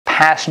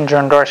passenger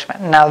endorsement.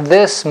 Now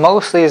this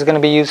mostly is going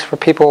to be used for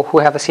people who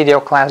have a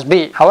CDL Class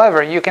B.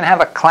 However, you can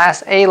have a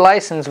Class A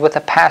license with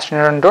a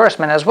passenger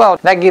endorsement as well.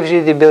 That gives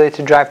you the ability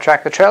to drive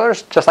tractor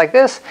trailers just like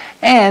this,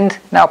 and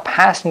now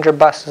passenger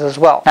buses as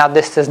well. Now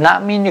this does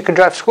not mean you can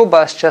drive school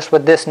bus just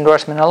with this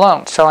endorsement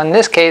alone. So in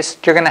this case,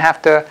 you're going to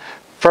have to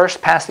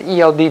first pass the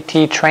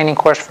ELDT training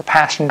course for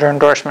passenger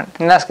endorsement.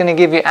 And that's going to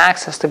give you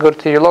access to go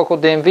to your local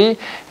DMV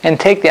and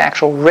take the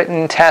actual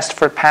written test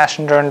for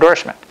passenger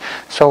endorsement.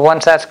 So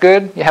once that's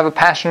good, you have a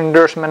passenger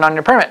endorsement on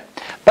your permit.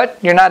 But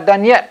you're not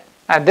done yet.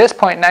 At this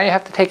point, now you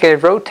have to take a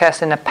road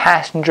test in a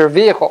passenger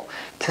vehicle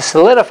to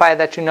solidify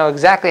that you know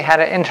exactly how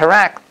to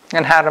interact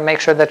and how to make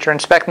sure that you're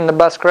inspecting the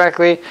bus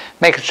correctly,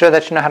 making sure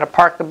that you know how to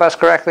park the bus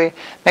correctly,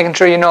 making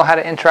sure you know how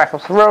to interact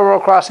with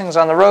railroad crossings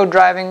on the road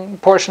driving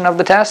portion of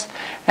the test.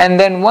 And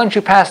then once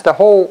you pass the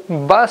whole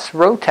bus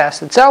road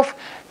test itself,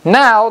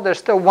 now there's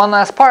still one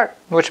last part,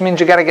 which means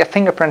you got to get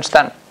fingerprints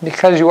done.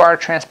 Because you are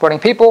transporting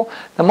people,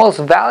 the most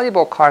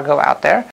valuable cargo out there,